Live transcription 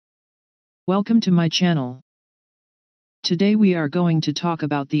Welcome to my channel. Today we are going to talk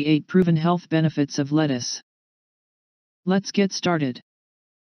about the 8 proven health benefits of lettuce. Let's get started.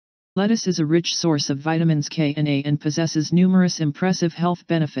 Lettuce is a rich source of vitamins K and A and possesses numerous impressive health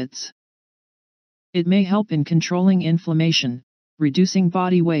benefits. It may help in controlling inflammation, reducing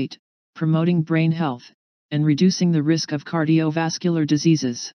body weight, promoting brain health, and reducing the risk of cardiovascular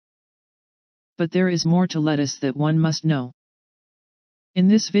diseases. But there is more to lettuce that one must know. In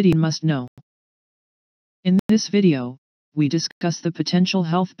this video, we discuss the potential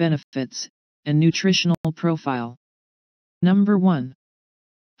health benefits and nutritional profile. Number 1.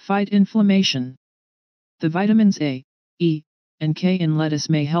 Fight inflammation. The vitamins A, E, and K in lettuce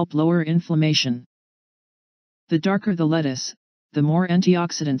may help lower inflammation. The darker the lettuce, the more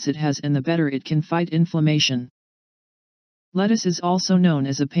antioxidants it has and the better it can fight inflammation. Lettuce is also known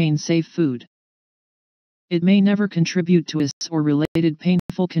as a pain-safe food. It may never contribute to AS or related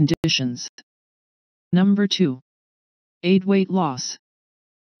painful conditions. Number 2. Aid weight loss.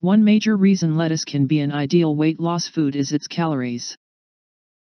 One major reason lettuce can be an ideal weight loss food is its calories.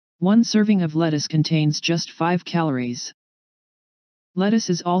 One serving of lettuce contains just 5 calories. Lettuce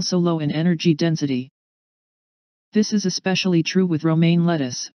is also low in energy density. This is especially true with romaine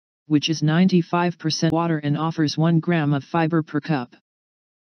lettuce, which is 95% water and offers 1 gram of fiber per cup.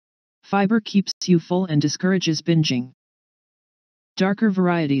 Fiber keeps you full and discourages binging. Darker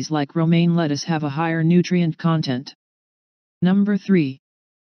varieties like romaine lettuce have a higher nutrient content. Number 3.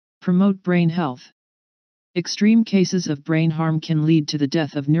 Promote brain health. Extreme cases of brain harm can lead to the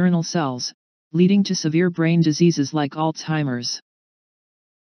death of neuronal cells, leading to severe brain diseases like Alzheimer's.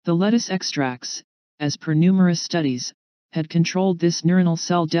 The lettuce extracts, as per numerous studies, had controlled this neuronal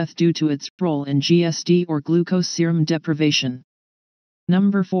cell death due to its role in GSD or glucose serum deprivation.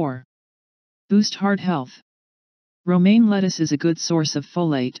 Number 4. Boost heart health. Romaine lettuce is a good source of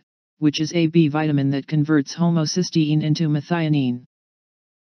folate, which is a B vitamin that converts homocysteine into methionine.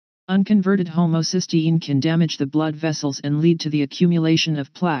 Unconverted homocysteine can damage the blood vessels and lead to the accumulation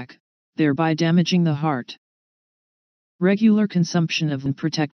of plaque, thereby damaging the heart. Regular consumption of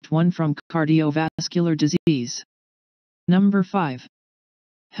protect one from cardiovascular disease. Number 5.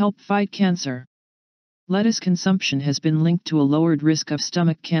 Help fight cancer. Lettuce consumption has been linked to a lowered risk of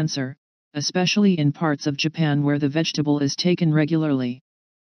stomach cancer, especially in parts of Japan where the vegetable is taken regularly.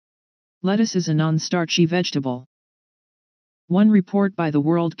 Lettuce is a non-starchy vegetable. One report by the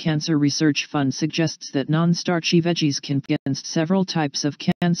World Cancer Research Fund suggests that non-starchy veggies can protect against several types of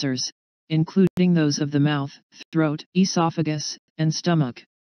cancers, including those of the mouth, throat, esophagus, and stomach.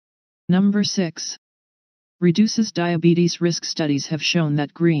 Number 6. Reduces diabetes risk. Studies have shown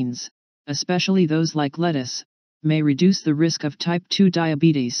that greens, especially those like lettuce, may reduce the risk of type 2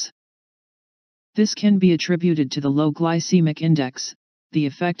 diabetes. This can be attributed to the low glycemic index, the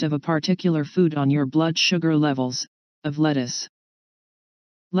effect of a particular food on your blood sugar levels, of lettuce.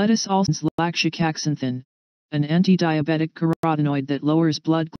 Lettuce also lacks lactoxanthin, an anti-diabetic carotenoid that lowers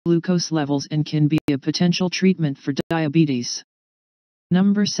blood glucose levels and can be a potential treatment for diabetes.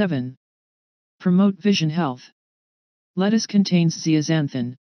 Number 7. Promote vision health. Lettuce contains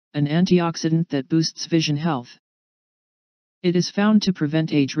zeaxanthin, an antioxidant that boosts vision health. It is found to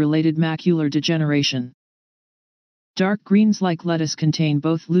prevent age-related macular degeneration. Dark greens like lettuce contain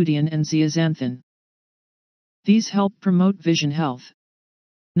both lutein and zeaxanthin. These help promote vision health.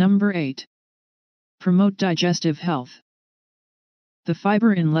 Number 8. Promote digestive health. The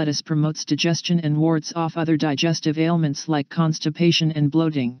fiber in lettuce promotes digestion and wards off other digestive ailments like constipation and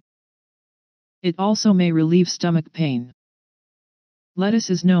bloating. It also may relieve stomach pain. Lettuce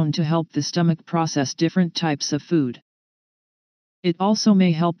is known to help the stomach process different types of food. It also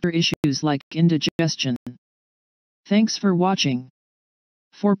may help other issues like indigestion. Thanks for watching.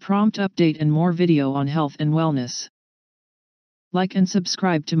 For prompt update and more video on health and wellness, like and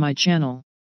subscribe to my channel.